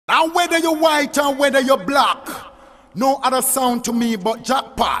And whether you're white or whether you're black, no other sound to me but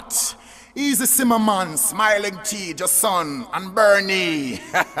jackpot. Easy Simmerman, Smiling T, your son, and Bernie.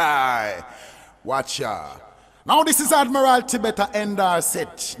 Watch ya. Now this is Admiral Tibeta Endar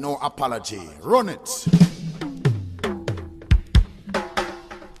set. No apology. Run it. To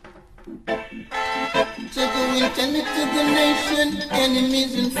the internet, to the nation,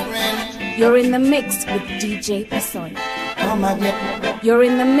 enemies and friends. You're in the mix with DJ PerSoniC. You're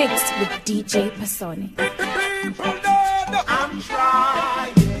in the mix with DJ PerSoniC. I'm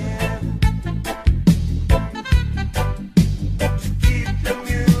trying to keep the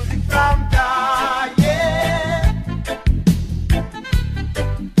music from dying.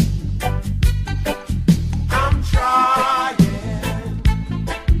 I'm trying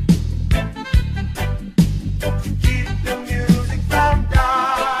to keep the music from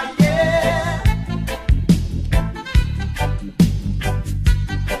dying.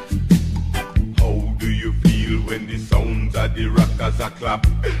 How do you feel when the sounds of the rockers are clap?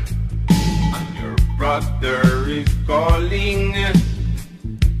 And your brother is calling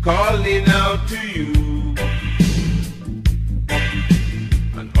out to you.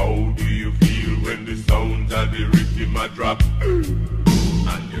 And how do you feel when the sounds of the rhythm a drop?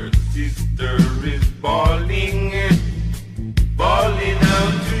 And your sister is bawling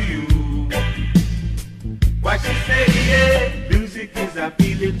out to you. What she say, yeah? Music is a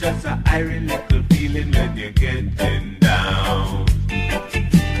feeling, just a iron little feeling when you're getting down.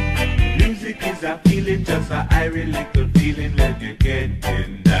 Music is a feeling, just a iron little feeling when you're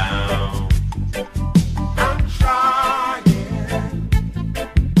getting down. I'm trying to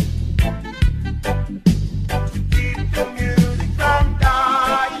keep the music from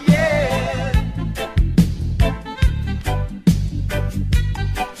dying.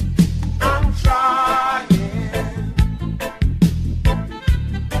 I'm trying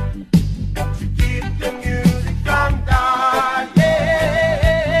to keep the music from dying.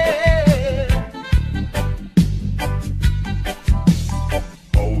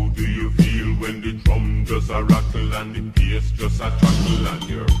 How do you feel when the drum just a rattle and the bass just a truckle and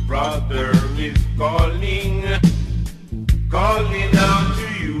your brother is calling out to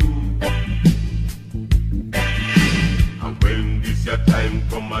you? And when this your time,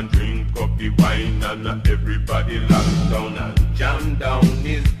 come and drink up the wine and everybody lock down and jam down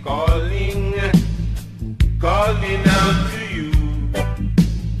is calling out to you.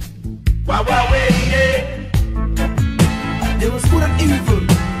 Wow, wow, yeah. There was good and evil.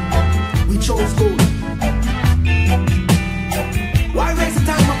 We chose good. Why waste the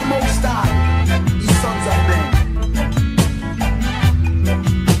time of the Most High, ye sons of men?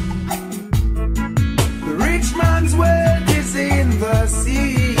 The rich man's wealth is in the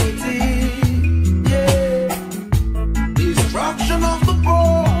city. Yeah. Destruction of the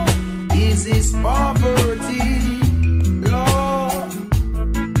poor is his poverty. Lord,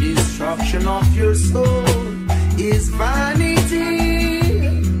 destruction of your soul is vanity.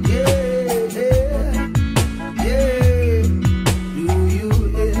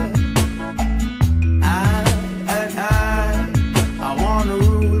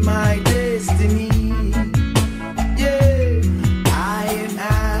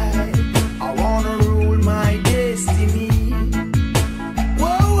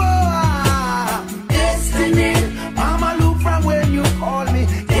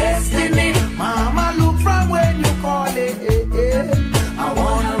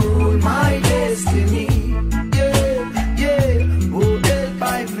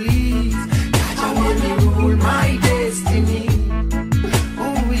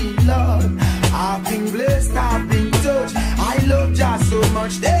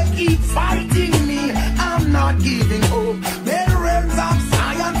 They keep fighting me, I'm not giving hope. May the realms of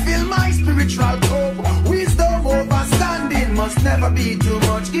science fill my spiritual cup. Wisdom overstanding must never be too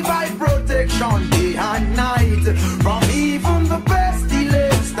much. Divine protection day and night from even the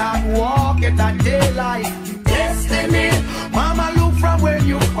pestilence that walk at that daylight. Destiny, mama look from when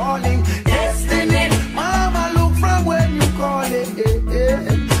you're calling. Destiny, mama look from when you're calling.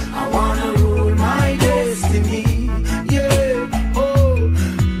 I wanna rule my destiny.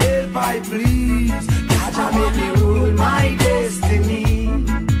 Please, God, I made me rule my destiny.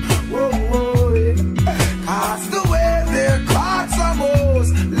 Whoa, whoa, yeah. Cast away their cards of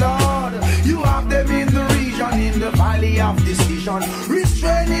most, Lord. You have them in the region, in the valley of decision,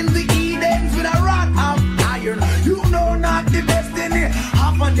 restraining the Edens with a rod of iron. You know not the destiny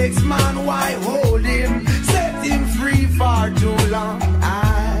of a next man. Why hold him? Set him free for too long.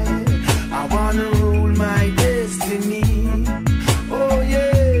 I wanna rule my destiny. Oh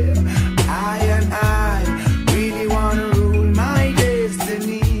yeah. I really wanna rule my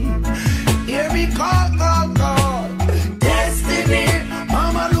destiny.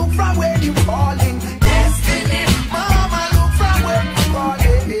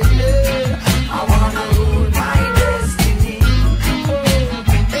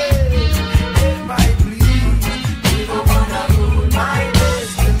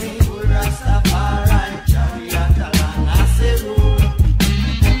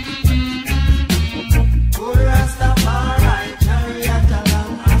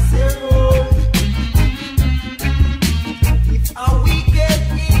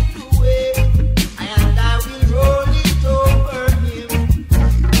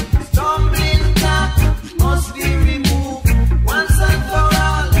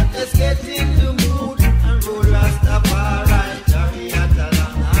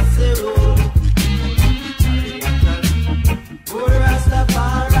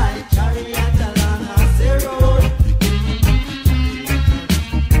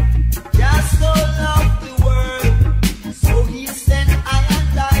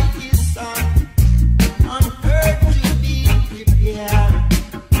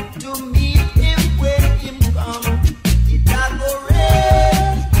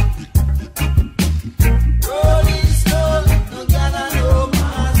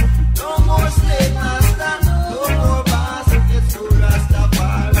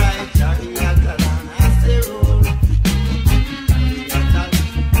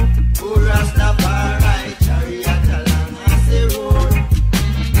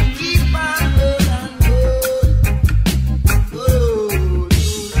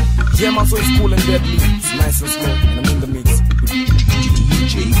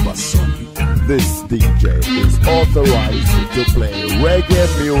 This DJ is authorized to play reggae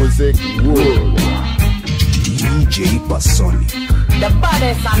music worldwide. DJ PerSoniC, the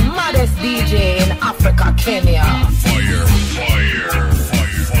baddest and maddest DJ in Africa, Kenya. Fire, fire,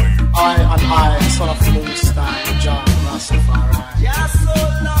 fire, fire. I, son of the Most High, John Rastafari. Just so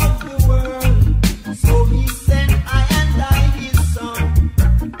loved the world, so he sent I and I his son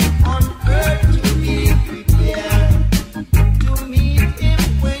on earth to be prepared to meet him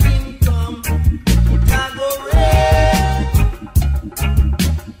when he come.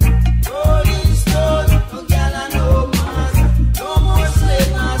 Rolling Stone, no gala, no mask, no more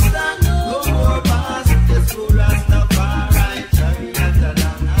slave master, no more boss. Just go Rastafari, chariot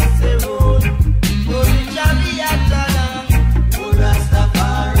along as they roll. Go chariot along, go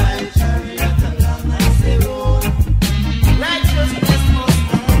Rastafari, chariot along as they roll. Righteousness must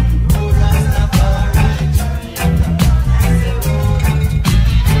stand, go Rastafari, chariot along as they roll.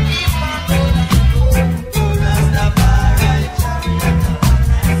 Keep on rolling, go Rastafari, chariot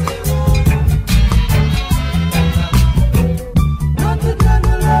along as they roll. Not the dread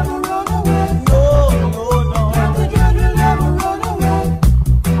will ever run away. Not the dread will ever run away.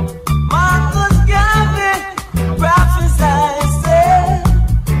 Marcus Garvey prophesied, said,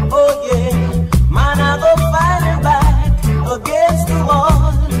 oh yeah, man I go fighting back against the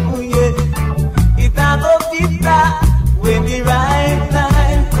wall, oh yeah. It a go fit that when the right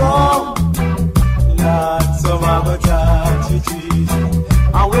time come. Lord, some a go try to treat,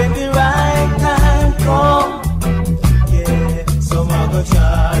 and when the right time come, yeah, some a go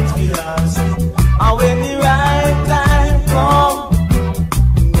try to be lost, and when the right time come,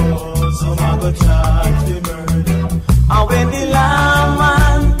 no, some a go charge the murder. And when the lamb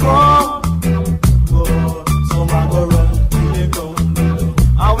man come, oh, some a go run to the ground.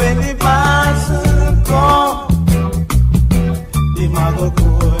 And when the pastor come, him a go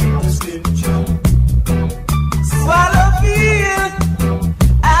quote the scripture. Swallow field,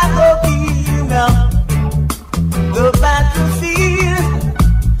 I go be now. The battlefield,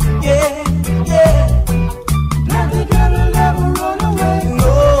 yeah, yeah. Not the dread will ever run away.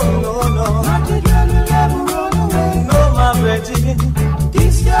 No, no, no. Not the dread will ever run away. No, my brethren,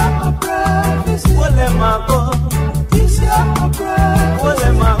 This year a prophecy. well, let my go, This year a prophecy. well,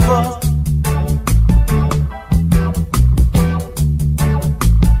 let my go.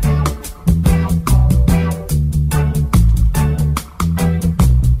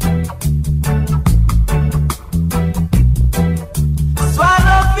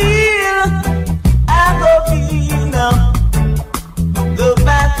 Swallowfield, I go be now. The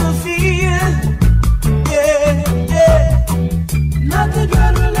battlefield, yeah, yeah. Not the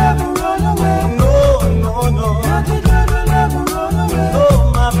dread will ever run away. No, no, no. Not the dread will ever run away.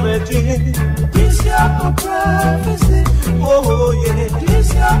 Oh, my brethren, This year a prophecy. oh, yeah.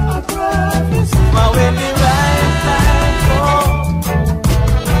 This year a prophecy. But when the right time comes,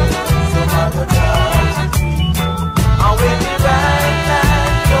 some I go try to treat. And when the right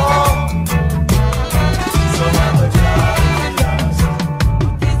time comes, some I go try to last.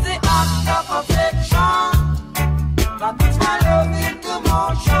 It's the act of affection that puts my love into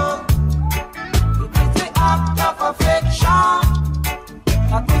motion. It is the act of affection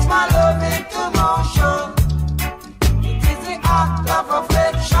that puts my love into motion. It is the act of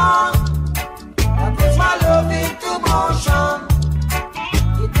affection that puts my love into motion.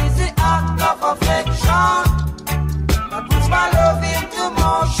 It is the act of affection that puts my love into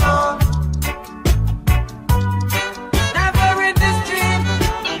motion. Never in this dream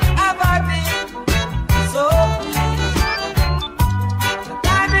have I been so pleased. The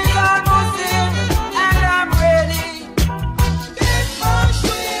time is almost here and I'm ready. It's my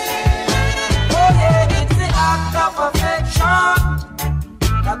swing. Oh yeah, it's the act of affection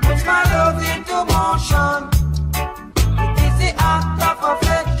that puts my love into motion. It is the act of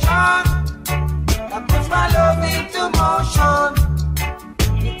affection that puts my love into motion.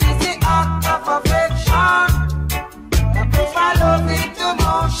 It is the act of affection that puts my love into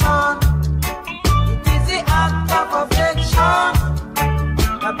motion. It is the act of affection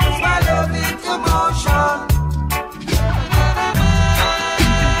that puts my love into motion.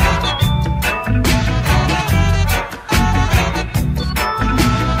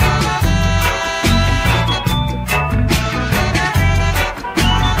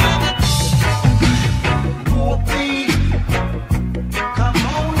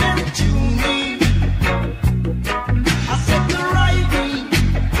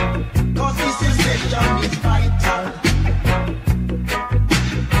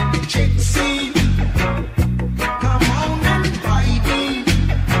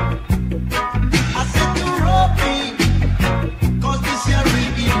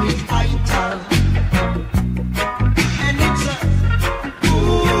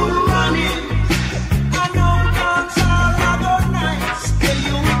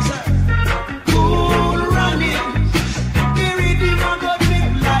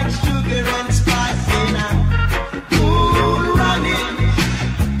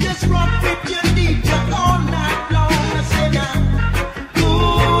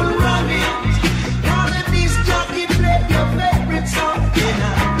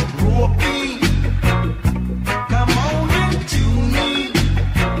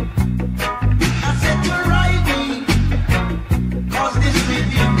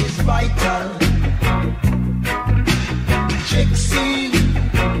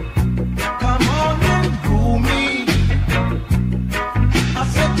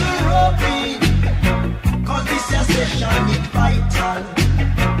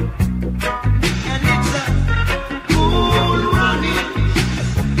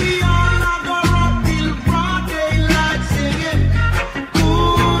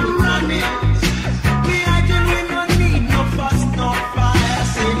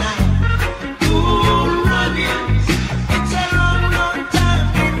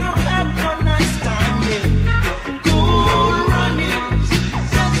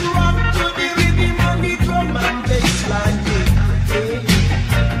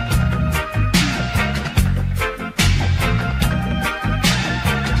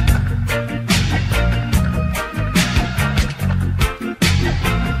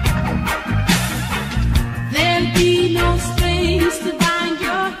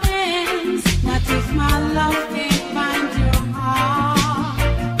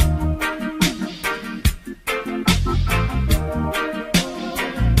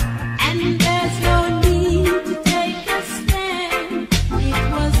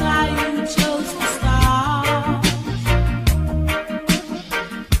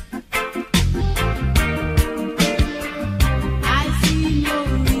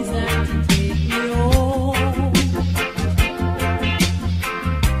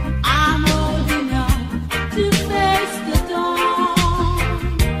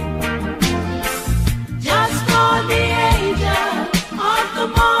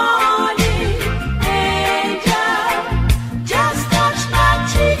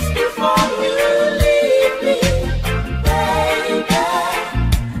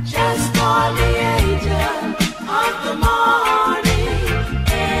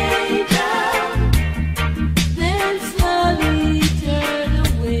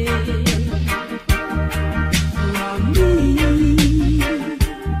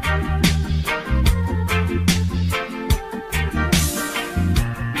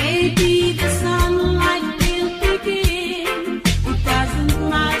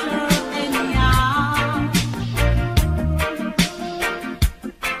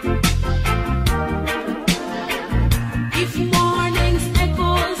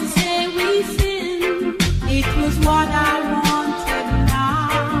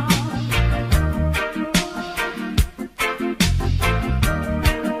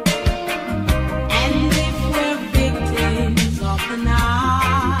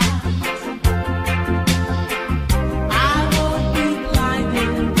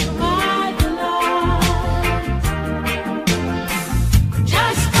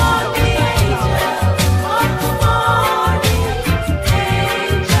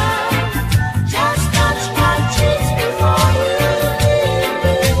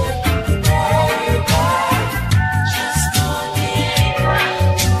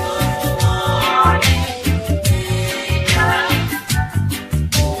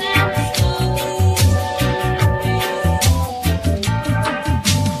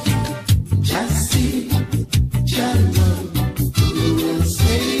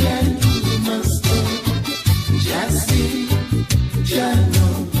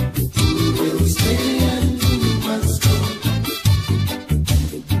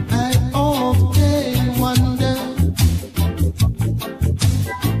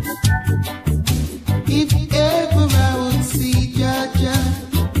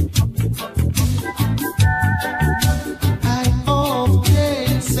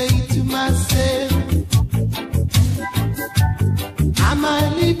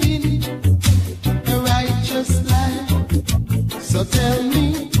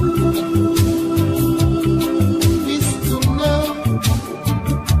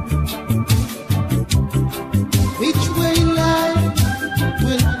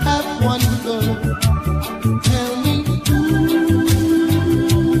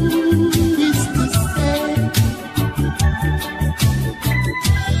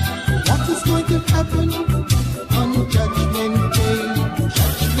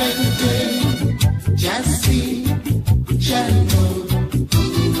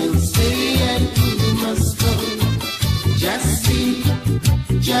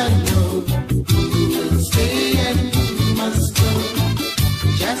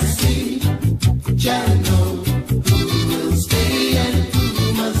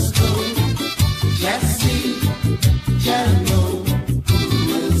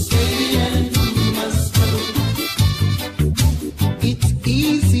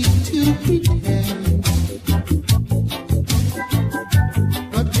 pretend.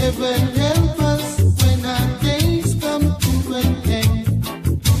 Whatever help us when our days come to an end.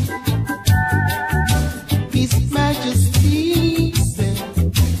 His Majesty said,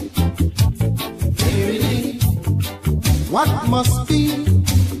 verily, what must be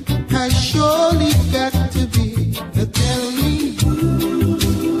has surely got to be. Now tell me who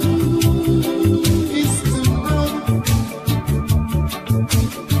is to know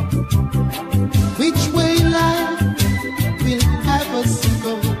which way life will have us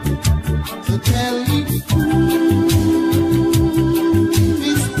go. So tell me who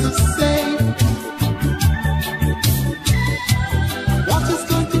is to say what is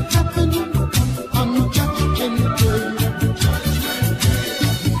going to happen on Judgment Day.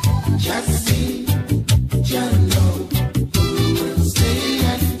 Just see, just know who will stay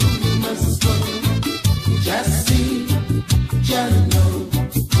and who must go. Just see, just know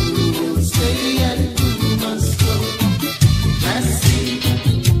who will stay and who must go. Just see,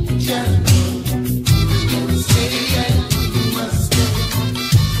 just know who will stay and who must go.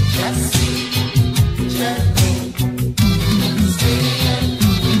 Just see, just know who will stay and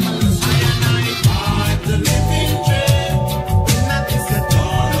who must go. I am the living dream, that is the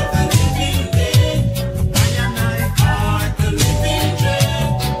dawn of the living day. I am the living dream,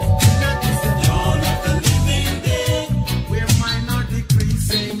 that is the dawn of the living day. We're minor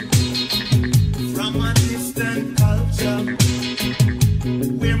decreasing from a distant culture.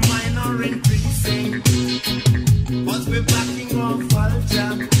 We're minor increasing, but we're backing off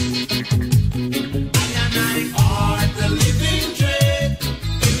culture. I are the living dream,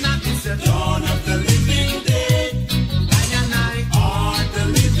 that is the dawn of the living day. I are the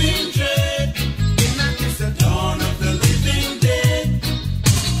living dream, that is the dawn of the living day.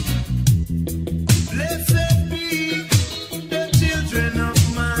 Blessed be the children of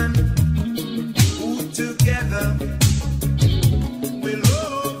man who together will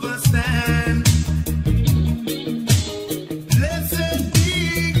overstand. Blessed be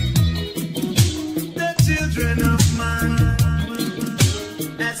the children of man,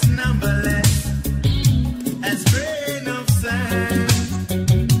 as numberless as grain of sand.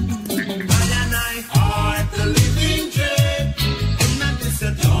 I are the living dream, that is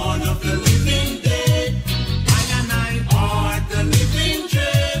the dawn of the living day. I are the living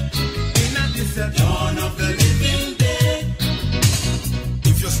dream, that is the dawn of the living day.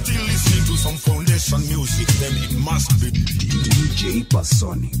 If you're still listening to some foundation music, then it must be DJ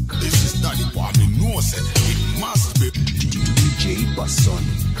PerSonic. This is Daddy Kwame no said it must be DJ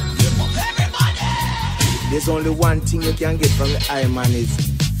PerSonic. There's only one thing you can get from the Iron Man is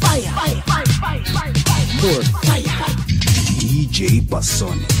fire. More fire. DJ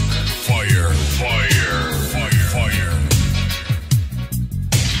PerSonic. Fire, fire, fire, fire.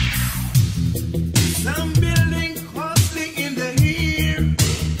 Some building costly in the year,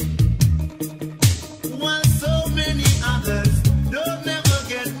 while so many others don't never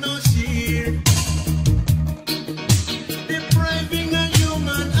get no share. Depriving a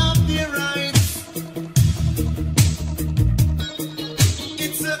human of their rights,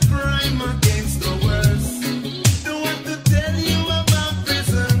 it's a crime against the worst. Don't want to tell you about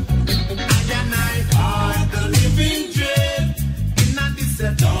prison. I are the living dream, and that is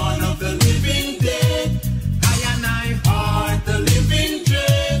the dawn of the living day. I are the living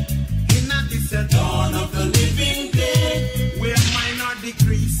dream, and that is the dawn of the living day. We're minor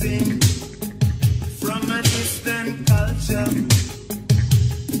decreasing from a distant culture.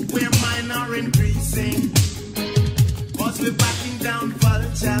 We're minor increasing, but we're backing down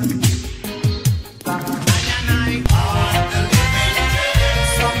vulture. I are the living dream.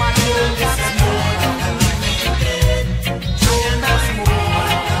 Someone who just more of the living day. Show us more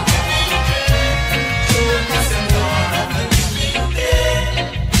of the living day. Show us more of the living day.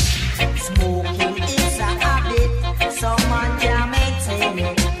 Smoking is a habit, someone can maintain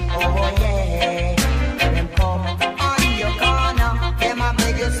it. Oh yeah. Them come on your corner, them a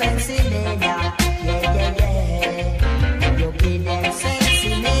beg you sense in ya. Yeah, yeah, yeah. You give them sense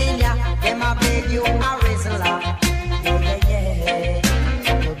in ya.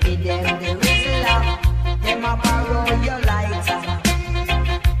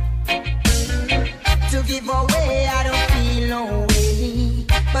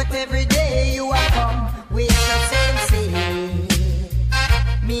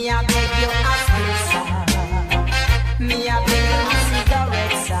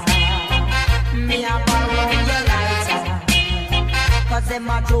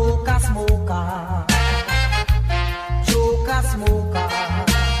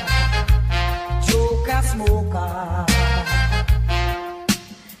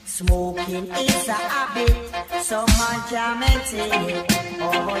 Smoking is a habit, so man can maintain it.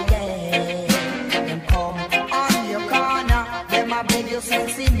 Oh yeah, them come on your corner, them a beg you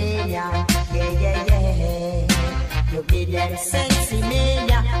sensei mania. Yeah. You give them sensei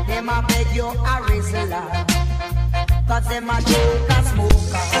mania, them a beg you a rizzler. Cause them a joke a smoker.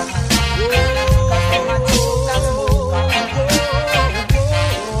 Cause them a joke a smoker.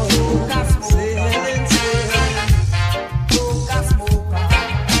 Joke a smoker.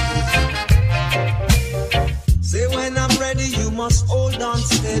 Say when I'm ready, you must hold on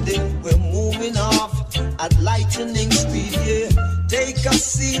steady. We're moving off at lightning speed, yeah. Take a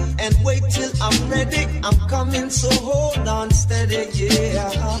seat and wait till I'm ready. I'm coming, so hold on steady,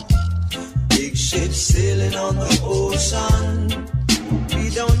 yeah. Big ship sailing on the ocean. We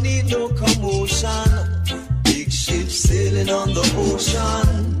don't need no commotion. Big ship sailing on the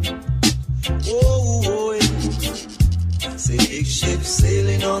ocean. Oh, yeah. Say big ship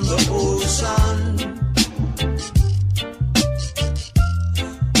sailing on the ocean.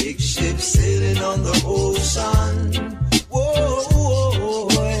 Big ship sailing on the ocean. Whoa,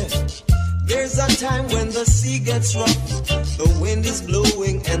 there's a time when the sea gets rough, the wind is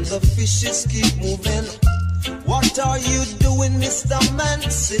blowing and the fishes keep moving. What are you doing, Mr. Man?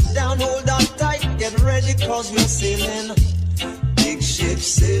 Sit down, hold on tight, get ready cause we're sailing. Big ship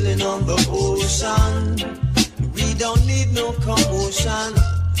sailing on the ocean. We don't need no commotion.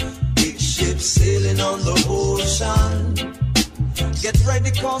 Big ship sailing on the ocean. Get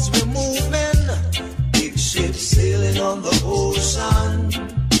ready cause we're moving. Big ship sailing on the ocean.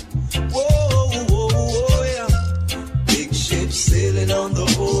 Whoa, yeah. Big ship sailing on the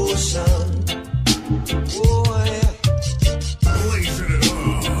ocean. Whoa, yeah. Blazing it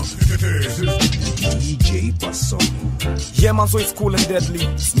up. This is DJ PerSoniC. Yeah, man, so it's cool and deadly.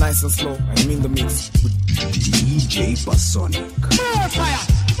 It's nice and slow. I'm in the mix with DJ PerSoniC.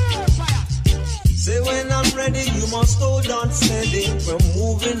 Say when I'm ready, you must hold on steady. We're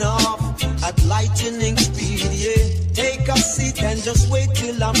moving off at lightning speed, yeah. Take a seat and just wait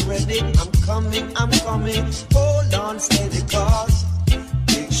till I'm ready. I'm coming. Hold on steady, cause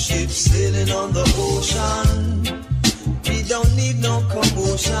big ship sailing on the ocean. We don't need no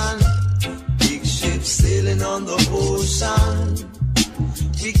commotion. Big ship sailing on the ocean.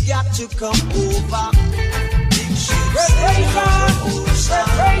 We got to come over. Big ship sailing on the ocean.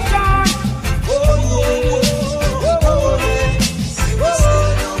 Oh, yeah. See we're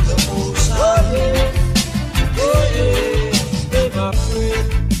sailing on the ocean.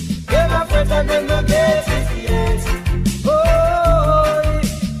 They're my friends and they're not get it yet. Oh,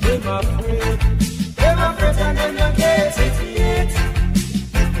 they're my friends and they're not get it yet.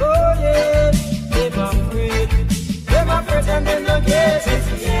 Oh, yeah, they're my friends and they're not get it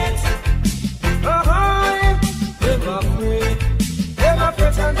yet. They're my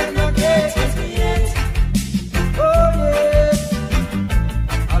friends and they're not get it yet. Oh, yeah.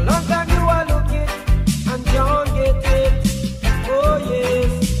 A long time you are looking and can't get it. Oh,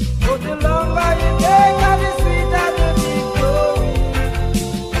 yes. But the longer you take, the sweeter the keep going.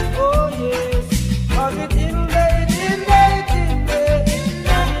 Oh, yes. Cause it in there,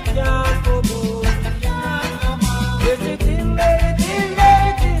 and it can't go more. Yes, it in there,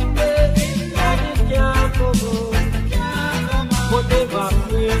 and it can't go more. But they were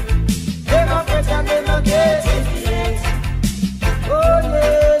afraid and they not get it yet. Oh,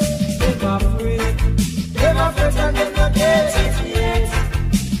 yes. They were afraid and they not get it yet.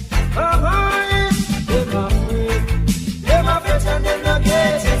 They were afraid and they not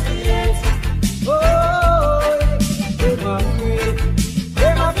get it yet. Oh, they were afraid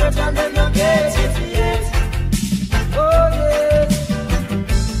and they not get it yet. Oh, yes.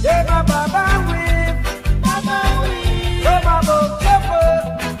 They were Baba whip. Baba chopper.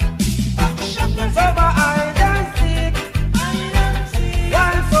 Some are hide and seek,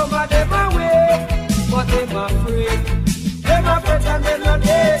 while some of them away, but them afraid and they not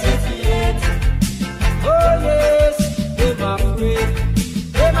get it yet. Oh yes, them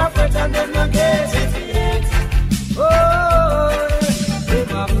afraid and they not get it yet. Oh,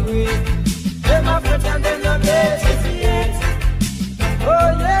 them afraid and they not get it yet. Oh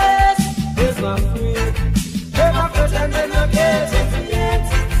yes, them afraid and they not get it yet.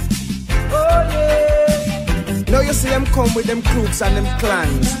 Oh yes. Now you see them come with them crooks and them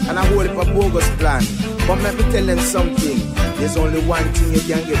clans and a whole heap of bogus plan. But let me tell them something. There's only one thing you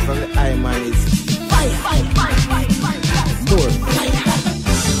can get from the high man is fire. More fire.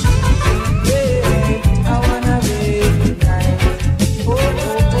 I wanna be tonight. Oh.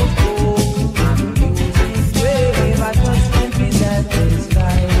 This wave, I just can't be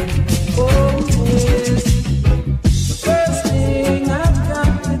satisfied. Oh yes. First thing I've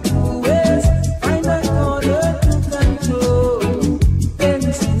got to do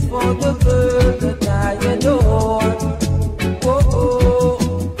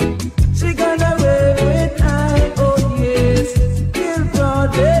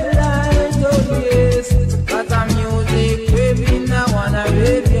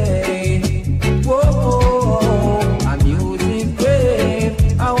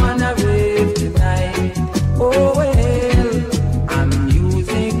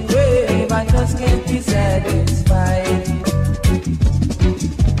just can't be satisfied.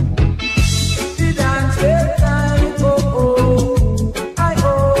 The dance will time, oh, I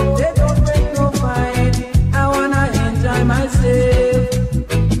hope they don't break no fight. I wanna enjoy myself.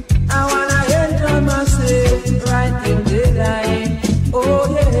 I wanna enjoy myself right till daylight. Oh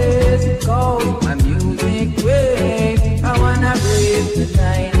yes, cause my music great. I wanna breathe the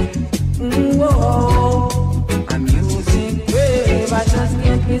night. Whoa, my music great. I just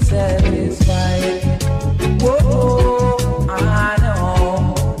can't be satisfied. Whoa, I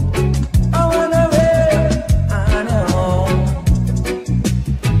know. I wanna live, I know.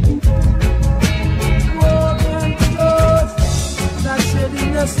 Walking close, that shed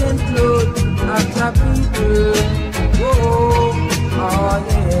innocent blood after people. Whoa, oh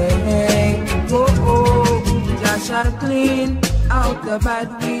yeah. Whoa, just shall clean out the bad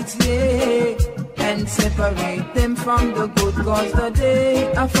weeds, yeah, and separate them from the good, cause the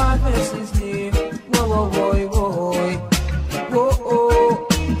day of harvest is near. Whoa, whoa, whoa, whoa, whoa,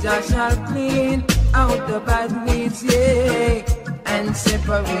 just shall clean out the bad weeds, yeah, and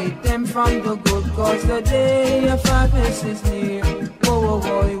separate them from the good, cause the day of harvest is near. Whoa,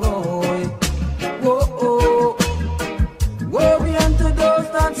 whoa, whoa, whoa, whoa, woe be unto those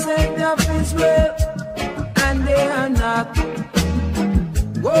that say their face well, and they are not.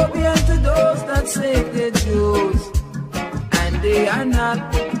 Woe be unto those that say they're Jews, and they are not.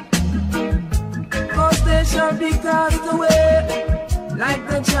 Cause they shall be cast away, like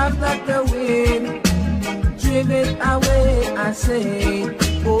the chaff that the wind driven away. I say,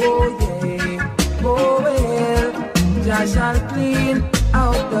 oh yeah, oh well, Jah shall clean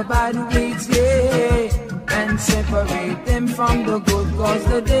out the bad weeds, yeah, and separate them from the good, cause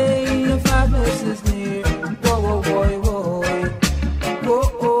the day of harvest is near. Whoa, whoa, whoa, whoa, whoa,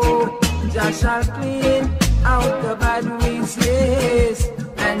 oh, Jah shall clean out the bad weeds, yes,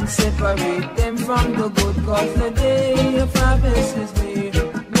 and separate them from the good, cause the day of harvest is near.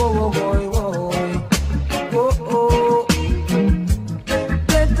 Whoa, whoa, whoa, whoa, whoa, oh.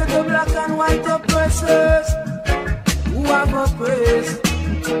 Get to the black and white oppressors who have oppressed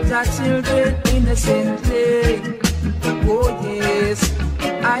the children innocently. Oh yes,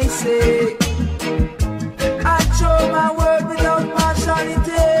 I say, I show my word without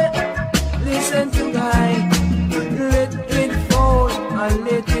partiality. Listen to God, let it fall and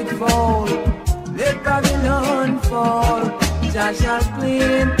let it fall. Let Babylon fall. Jah shall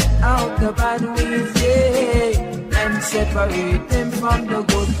clean out the bad weeds, yeah, and separate them from the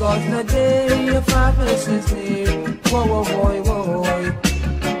good, cause the day of harvest is near. Whoa, whoa, whoa, whoa,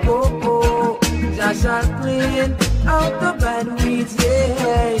 whoa, whoa. Jah shall clean out the bad weeds,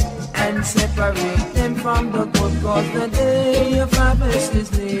 yeah, and separate them from the good, cause the day of harvest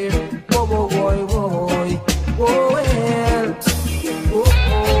is near. Whoa, whoa, whoa, whoa, whoa, well, whoa,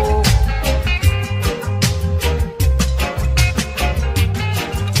 whoa.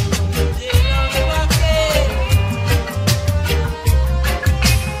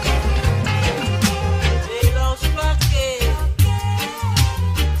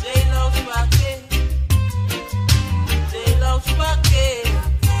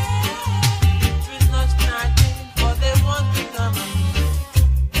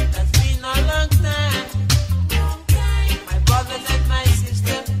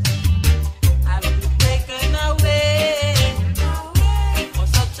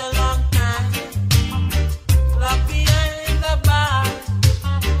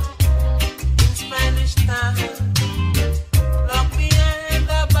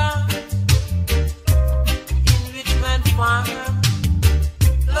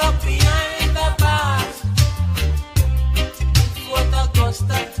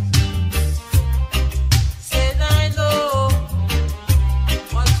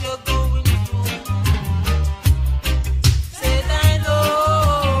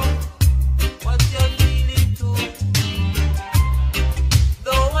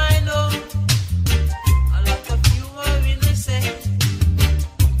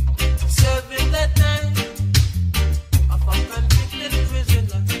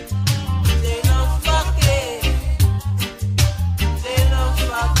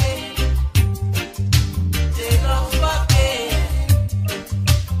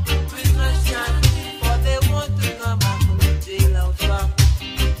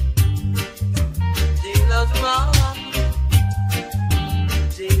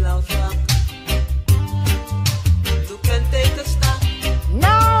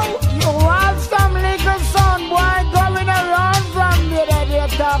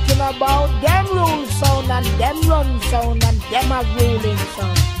 About them rule sound and them run sound and them a ruling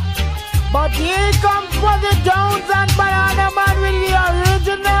sound. But here comes for the Jones and Banana Man with the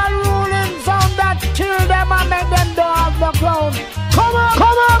original ruling sound.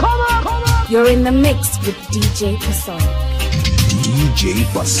 You're in the mix with DJ PerSonic. DJ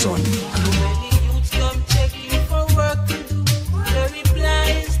PerSonic. Come checking for work to do. The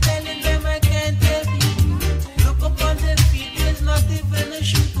reply is telling them I can't help you. Look up on their feet, there's not even a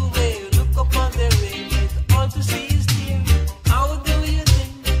shoot away. Look up on their raiment, all to see is tear. How do you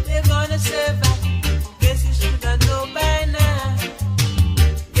think they're gonna survive? Guess you should have known by now.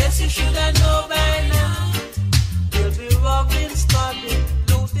 Guess you should have known by now. They'll be robbing, starving,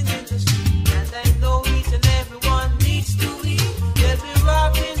 looting in the street. And I know each and everyone needs to eat. They'll be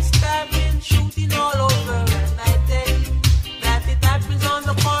robbing, stabbing, shooting all over. And I tell you that it happens on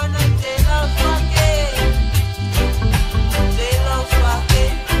the corner. They love fucking. They love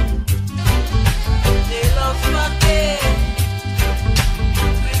fucking. They love fucking.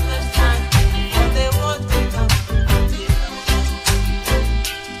 Christmas time, all they want to come.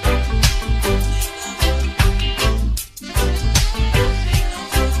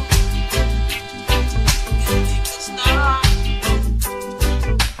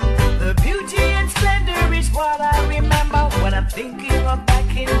 The beauty and splendor is what I remember when I'm thinking of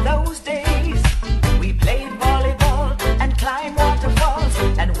back in those days. We played volleyball and climbed waterfalls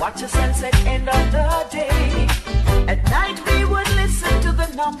and watch the sunset end of the day. At night we would listen to the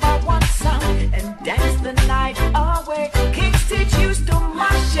 #1 song and dance the night away. King Stitch used to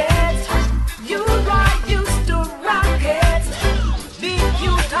mash it, you right used to rock it. Big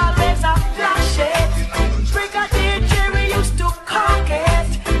cute always a flash it. Brigadier Jerry used to cock it,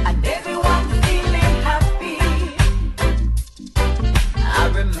 and everyone feeling happy. I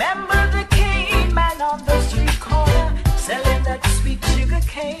remember the cane man on the street corner selling that sweet sugar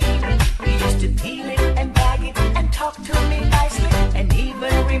cane. He used to peel it and bag it and talk to me nicely and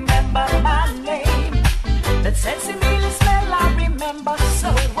even remember my name. That sesame smell I remember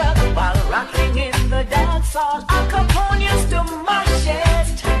so well while rocking in the dance hall. Al Capone used to mash it.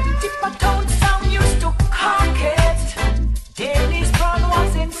 Tippa-tone sound used to cock it. Dennis Brown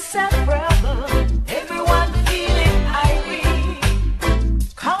was inseparable. Everyone feeling irate.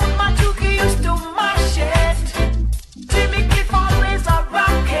 Count Matuki used to mash it. Jimmy Cliff always a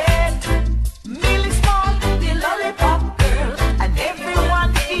rocket. Millie Small, the lollipop girl, and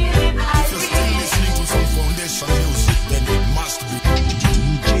everyone feeling If you're still irate. listening to some foundation music, then it must be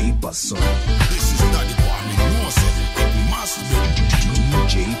DJ PerSonic. This is not the Kwame Moses. It must be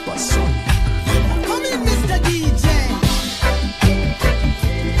DJ PerSonic. Come in, Mr. DJ.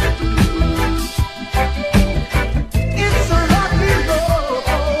 It's a rocky road,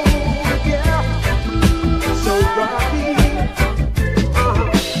 yeah. So rocky.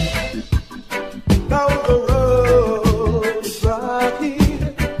 Now the road is rocky.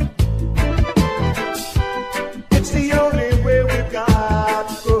 It's the only way we've got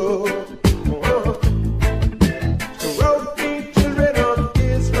to go. So road me, children of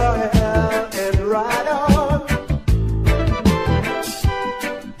Israel, and ride on.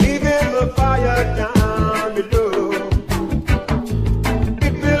 Even the fire down below.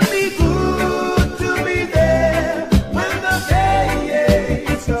 It will be good to be there when the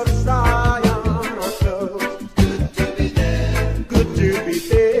gates of Zion are closed. Good to be there. Good to be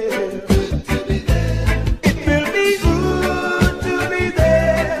there. Good to be there. It will be good to be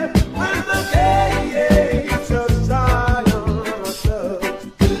there when the gates of Zion are closed.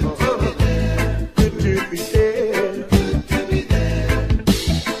 Good to be there. Good to be there. Good to be there.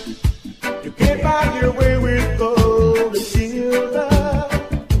 You can't buy your way with gold and silver.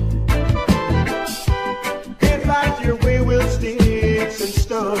 Can't fight your way with sticks and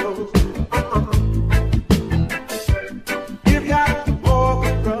stones. You've got to walk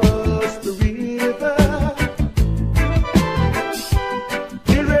across the river.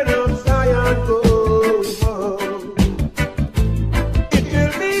 Children of Zion going home. It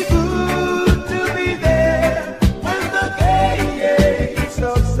will be good to be there when the gates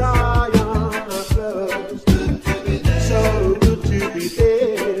of Zion are closed. Good to be there. So good to be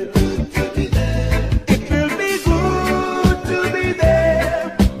there. Good to be there. It will be good to be there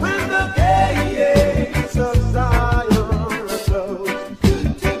when the gates of Zion are closed. Good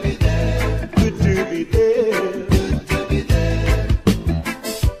to be there. Good to be there. Good to be there.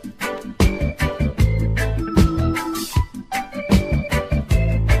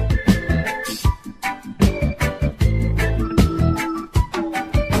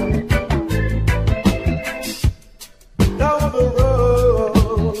 Now the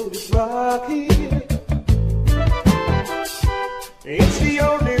road is rocky. It's the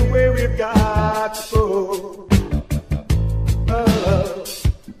only way we've got to go.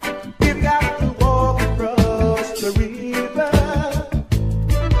 We've got to walk across the river.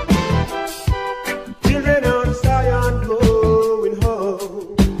 Children of Zion going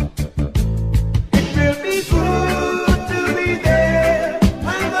home.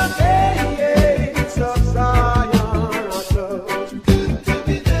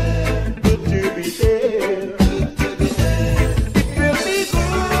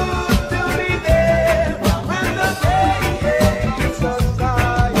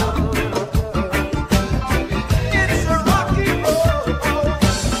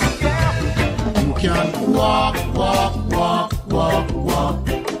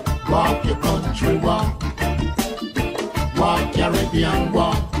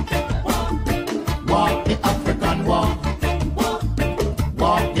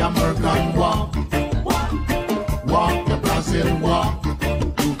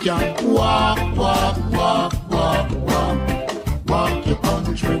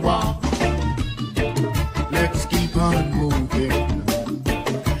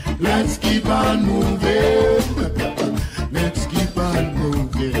 Let's keep on moving. Let's keep on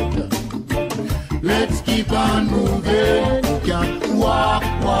moving. Let's keep on moving. You can walk,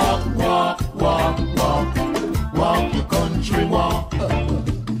 walk, walk, walk, walk. Walk your country, walk.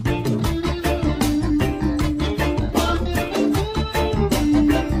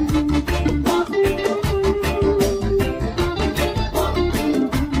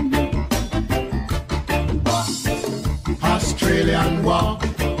 Australian walk,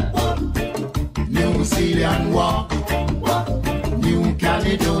 New Zealand walk, New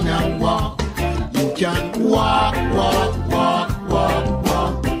Caledonian walk. You can walk, walk, walk, walk,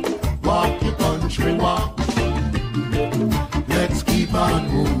 walk, walk your country walk. Let's keep on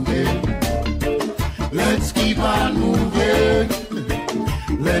moving. Let's keep on moving.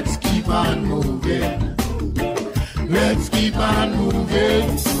 Let's keep on moving. Let's keep on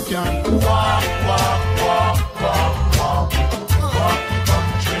moving. You can walk, walk, walk, walk, walk, walk your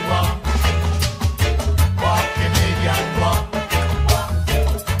country walk. Walk Canadian walk.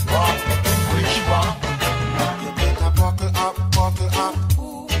 Walk English walk. You better buckle up, buckle up.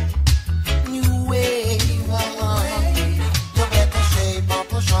 New wave. You better shape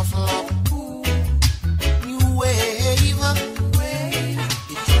up, shuffle up. New wave.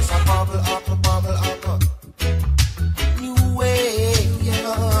 It's just a bubble up, bubble up. New wave.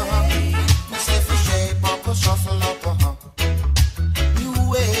 Myself a shape up, shuffle up. New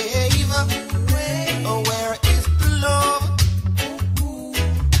wave. Oh, where is the love?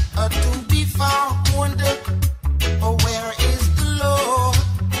 To be found. Oh, where is the love?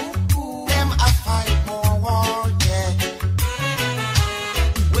 Them I fight more war, yeah.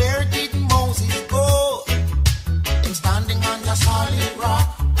 Where did Moses go? Him standing on the solid rock.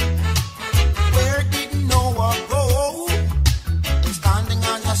 Where did Noah go? Him standing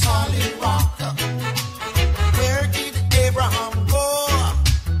on the solid rock. Where did Abraham go?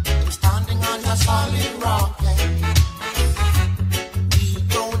 Him standing on the solid rock, yeah. We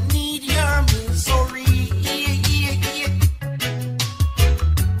don't need your misery.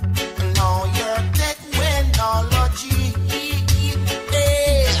 Now your technology.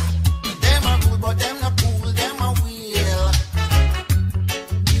 Them a rule, but them not cool, them a wheel.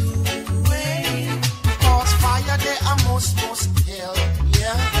 Cause fire they a must kill,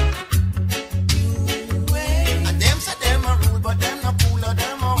 yeah. And them say them a rule, but them not cool, or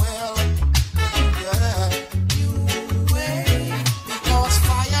them a well, yeah. Because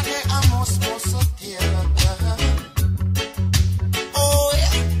fire they a must kill, yeah. Oh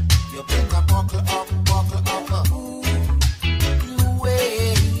yeah, you better buckle up, buckle up. New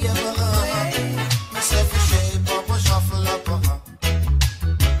way, myself a shape up, a shuffle up.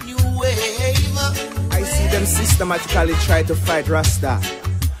 New wave. I see them systematically try to fight Rasta.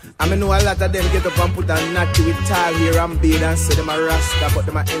 I mean, know a lot of them get up and put a natty with tall hair and beard and say them a Rasta, but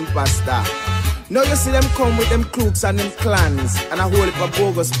them a imposter. Now you see them come with them crooks and them clans and a whole heap of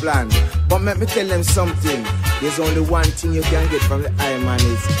bogus plan. But let me tell them something. There's only one thing you can get from the Iron Man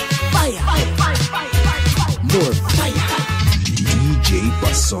is fire. More fire. DJ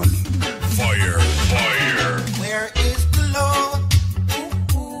PerSonic. Fire, fire. Where is the Lord?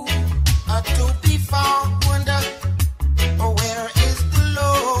 To be found. Oh, where is the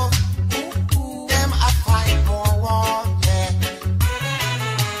Lord? Them I fight more war, yeah.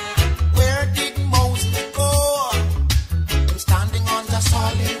 Where did Moses go? Him standing on the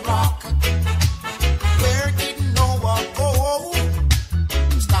solid rock. Where did Noah go?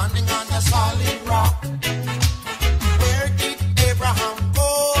 Him standing on the solid rock. Where did Abraham go?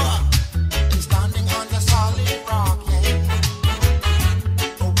 Him standing on the solid rock, yeah.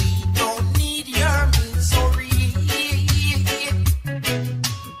 But we don't need your misery.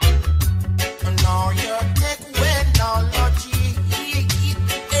 Now your technology.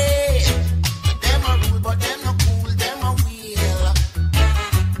 Them a rule, but them not cool, them a wheel.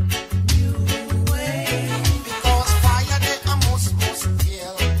 Because fire they a must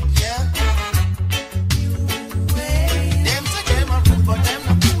kill, yeah. Them say them a rule, but them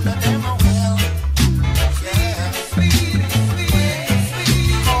not cool, them a well, yeah.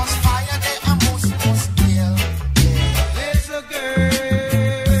 Because fire they a must kill, yeah. There's a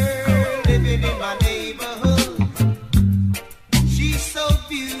girl living in my neighborhood. She's so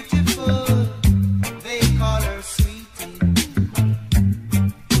beautiful, they call her Sweetie.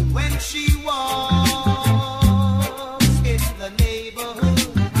 When she walks in the neighborhood,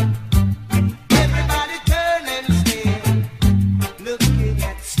 everybody turn and stare, looking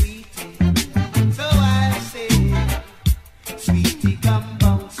at Sweetie. So I say, Sweetie, come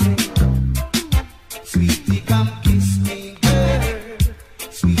bouncing. Sweetie, come kiss me, girl.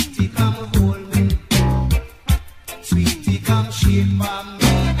 Sweetie, come hold me. Sweetie, come shake for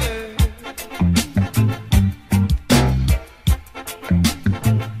me, girl.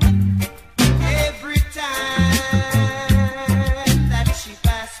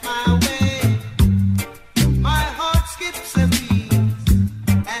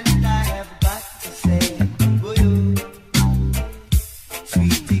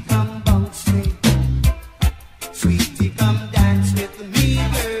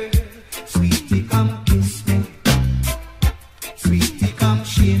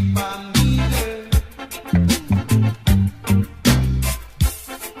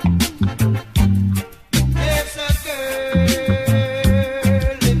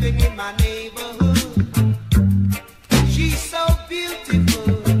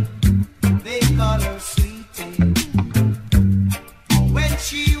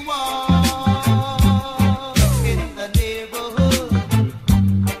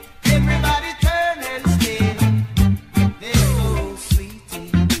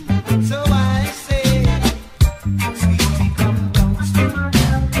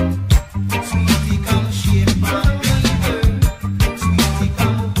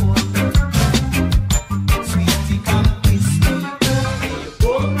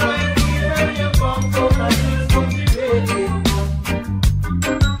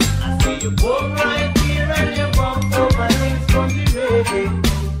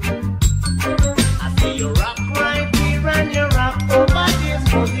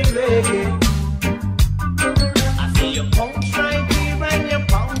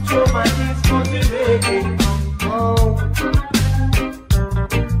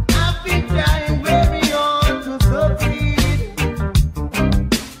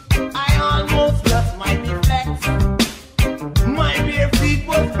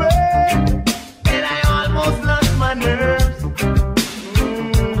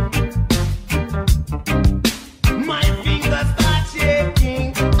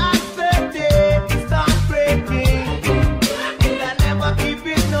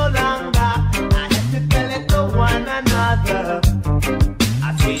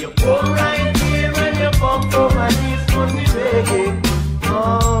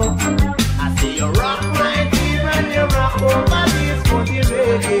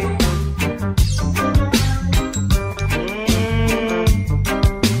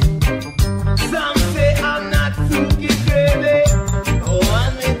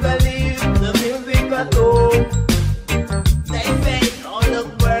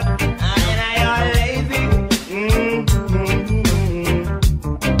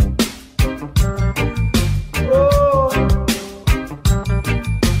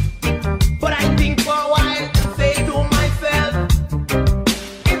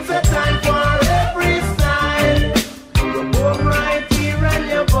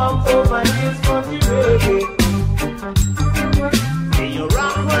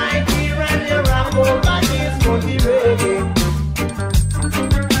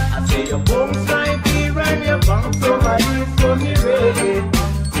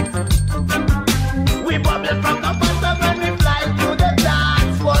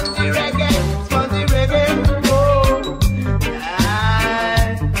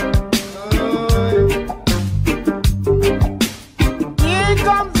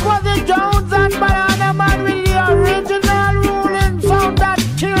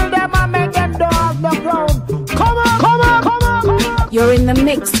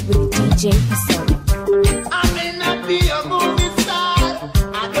 mix with DJ PerSonic. I may not be a movie star,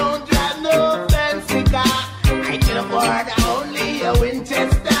 I don't drive no fancy car, I can afford only a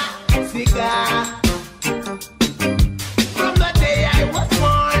Winchester cigar. From the day I was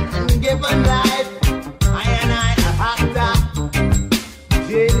born and given life, I and I a actor,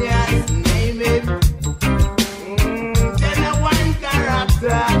 genius, name it, then a one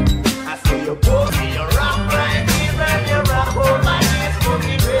character. I say you put me, you rock right here and you rock over this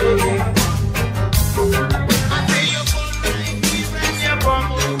movie baby. I say you put right here and you bump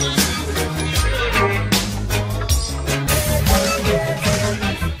over this movie.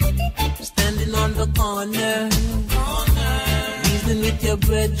 Standing on the corner, reason with your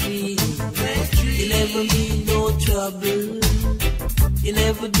brethren. You never mean no trouble, you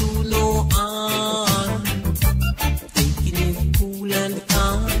never do no harm. Taking it cool and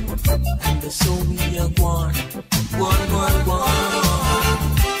calm, and so we are one. One, one, one.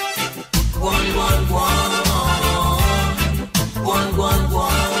 One, one, one. One, one,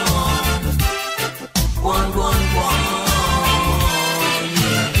 one. One, one, one.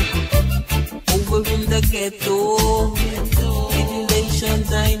 Over in the ghetto, tribulations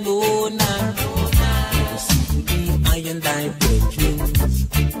I know now. I and I brethren,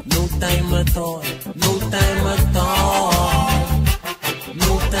 no time at all, no time at all,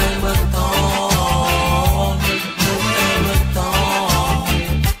 no time at all, no time at all,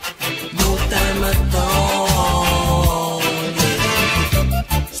 no time at all.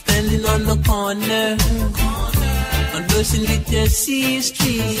 Yeah. Standing on the corner, conversing with your sister,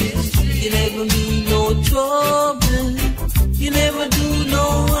 you never mean no trouble, you never do no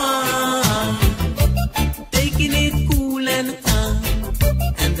harm. Taking it cool and calm,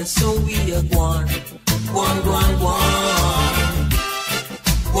 and so we are one. One, one, one.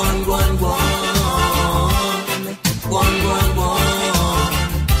 One, one, one. One, one, one.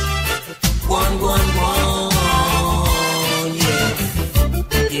 One, one, one. Yeah.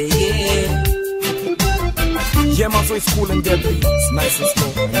 Yeah, yeah. Yeah, man, so it's cool and dead beats, nice and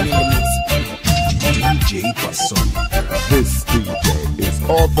slow, and in the music. DJ PerSonic. This DJ is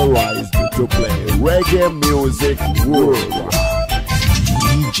authorized to play reggae music worldwide.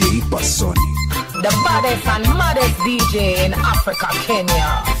 DJ PerSonic. The baddest and maddest DJ in Africa, Kenya.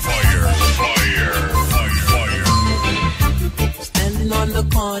 Fire, fire, fire, fire. Standing on the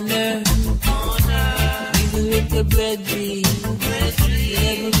corner, dealing with the brethren. You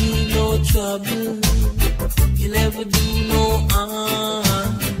never mean no trouble, you never do no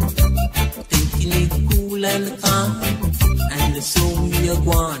harm. Taking it cool and calm, and so we are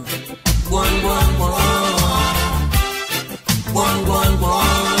one. One, one, one. One, one,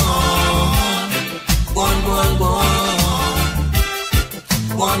 one. One, one, one.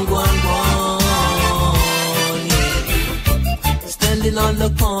 One, one, one. Yeah. Standing on the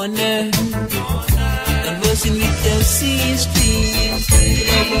corner, conversing with your sister. You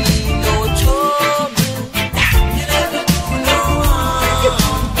never need no trouble, you never do no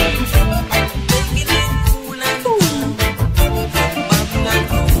harm. Taking it cool and calm, babbling and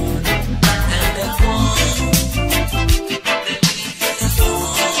on, and that's one.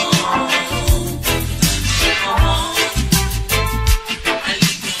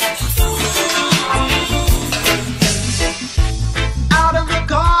 Out of the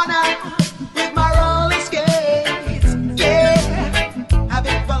corner with my roller skates, yeah,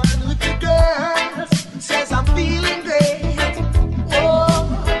 having fun with the girl.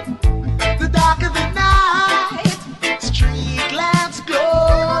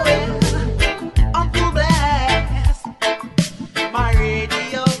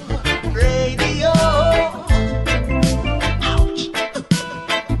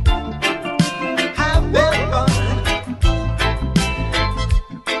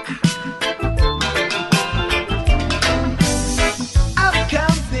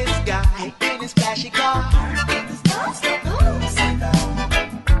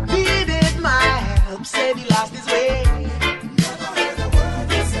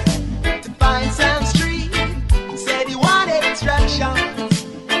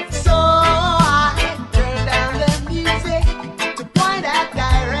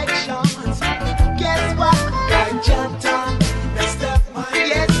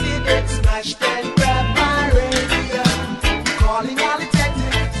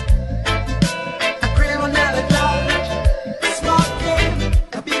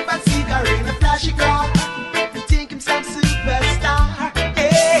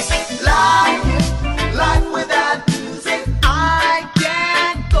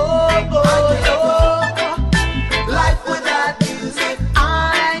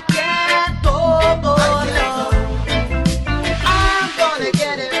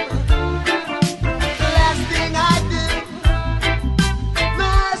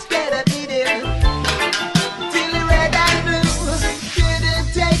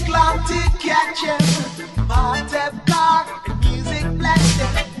 watching. Hot car and music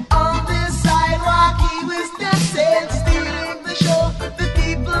blasting. On the sidewalk he was dancing, stealing the show. The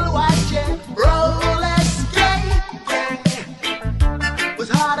people watching. Roller skate was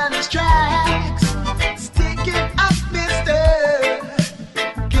hard on his tracks. Stick it up, mister.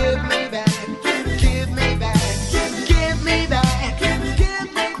 Give me back, give me back, give me back, give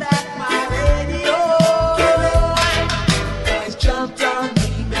me back my radio. Boys jumped on me,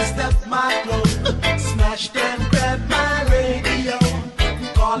 messed up my clothes, smashed and grabbed my radio.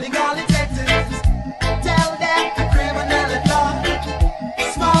 Calling all detectives, tell them a criminal at large,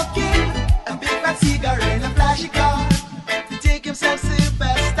 smoking a big fat cigarette in a flashy car to take himself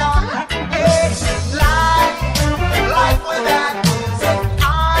superstar. It's life without music. I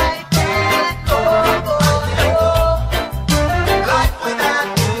can't go. Life without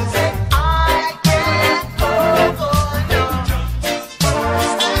music. I can't go. No.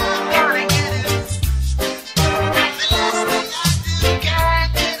 Gotta get it. The last thing I do, can't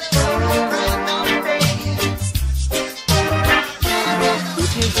get it. Random days.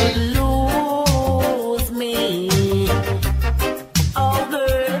 If you should lose me, oh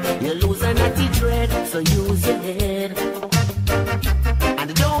girl, you lose a natty dread, so use your head. And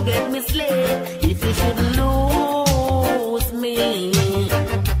don't get misled, if you should lose me,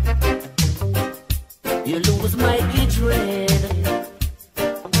 you lose my dread.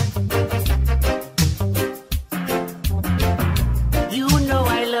 You know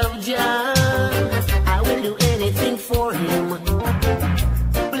I love John, I will do anything for him.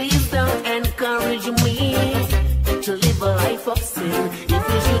 Please don't encourage me to live a life of sin. If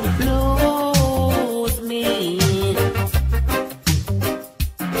you should lose me,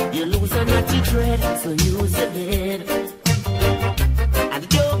 you lose a natty dread, so use your head. And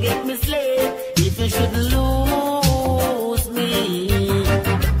don't get misled, if you should lose me,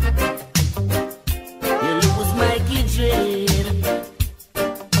 you lose my dread.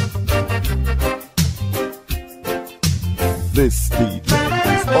 This DJ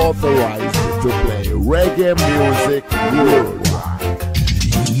is authorized to play reggae music worldwide.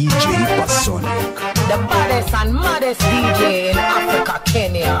 DJ PerSonic. The baddest and maddest DJ in Africa,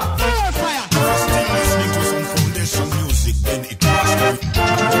 Kenya. Still listening to some foundation music, then it must be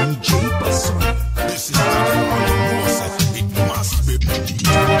DJ PerSonic. This is the it must be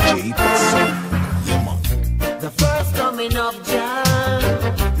DJ PerSonic. Yeah, man. The first coming of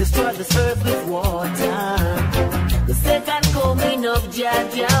Jah destroyed this earth with water. The second coming of Jah,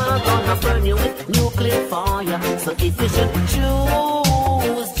 gonna burn you with nuclear fire. So if you should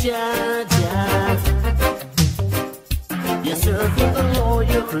choose Jah, you're serving the Lord,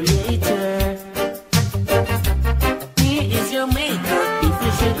 your creator. He is your maker. If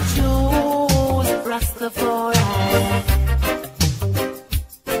you should choose Rastafari,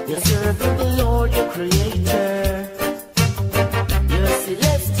 you're serving the Lord, your creator, your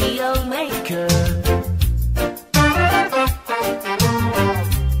celestial maker.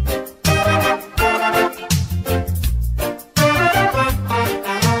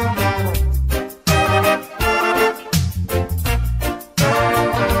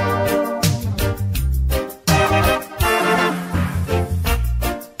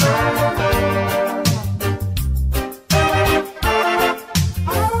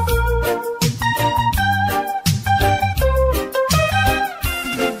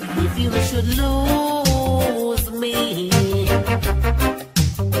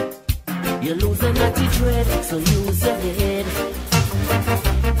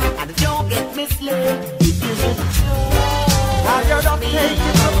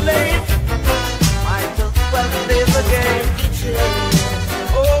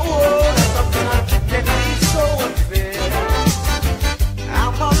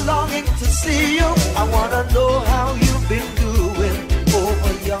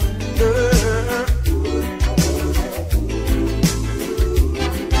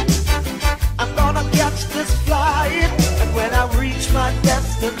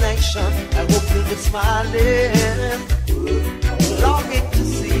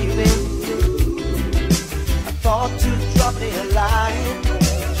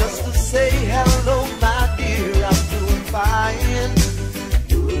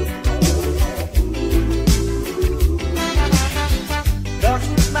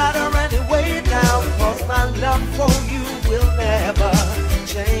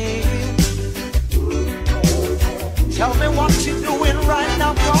 Tell me what you're doing right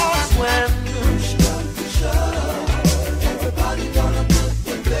now, 'cause when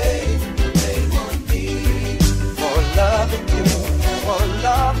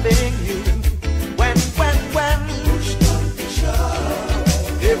loving you. When push comes to shove,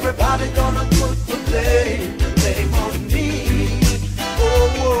 Everybody gonna put the blame on me.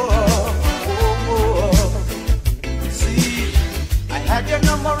 Oh, oh, oh. See, I had your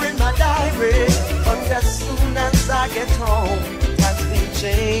number in my diary, but as soon as I get home, it has been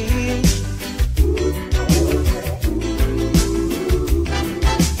changed.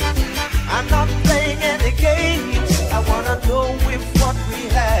 I'm not playing any games. I wanna know if what we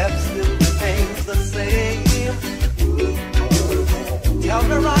have still remains the same. Tell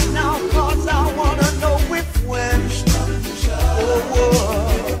me right now, cause I wanna know if when. Oh,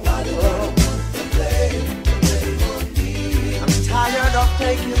 I'm tired of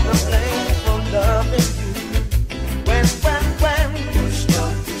taking the blame for loving you. When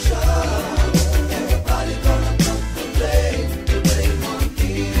everybody gonna put the blame on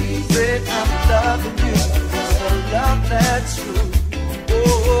me. Say I'm loving you, it's a love that's true.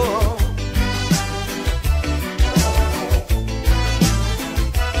 Oh.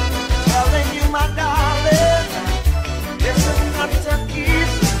 Telling you, my darling, this is not an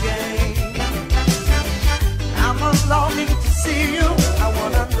easy game. I'm a longing to see you. I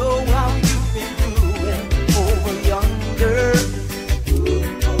wanna know how you've been doing over yonder.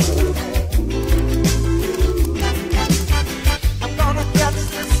 I'm gonna catch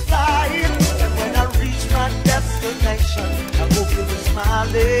this flight, and when I reach my destination, I hope you'll be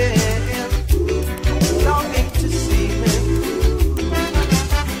smiling, longing to see me.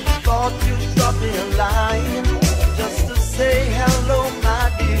 Thought you'd drop me a line just to say hello, my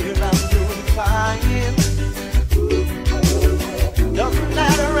dear, I'm doing fine. Doesn't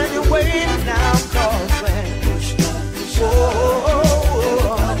matter anyway now, cause when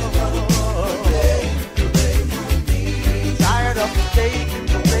tired of taking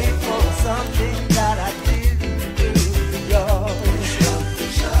the blame for something that I didn't do.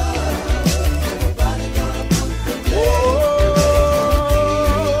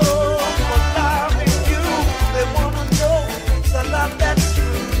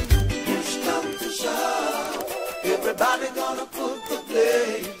 Everybody gonna put the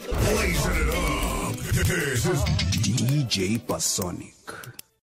blame. Blazing it up. This is DJ PerSonic.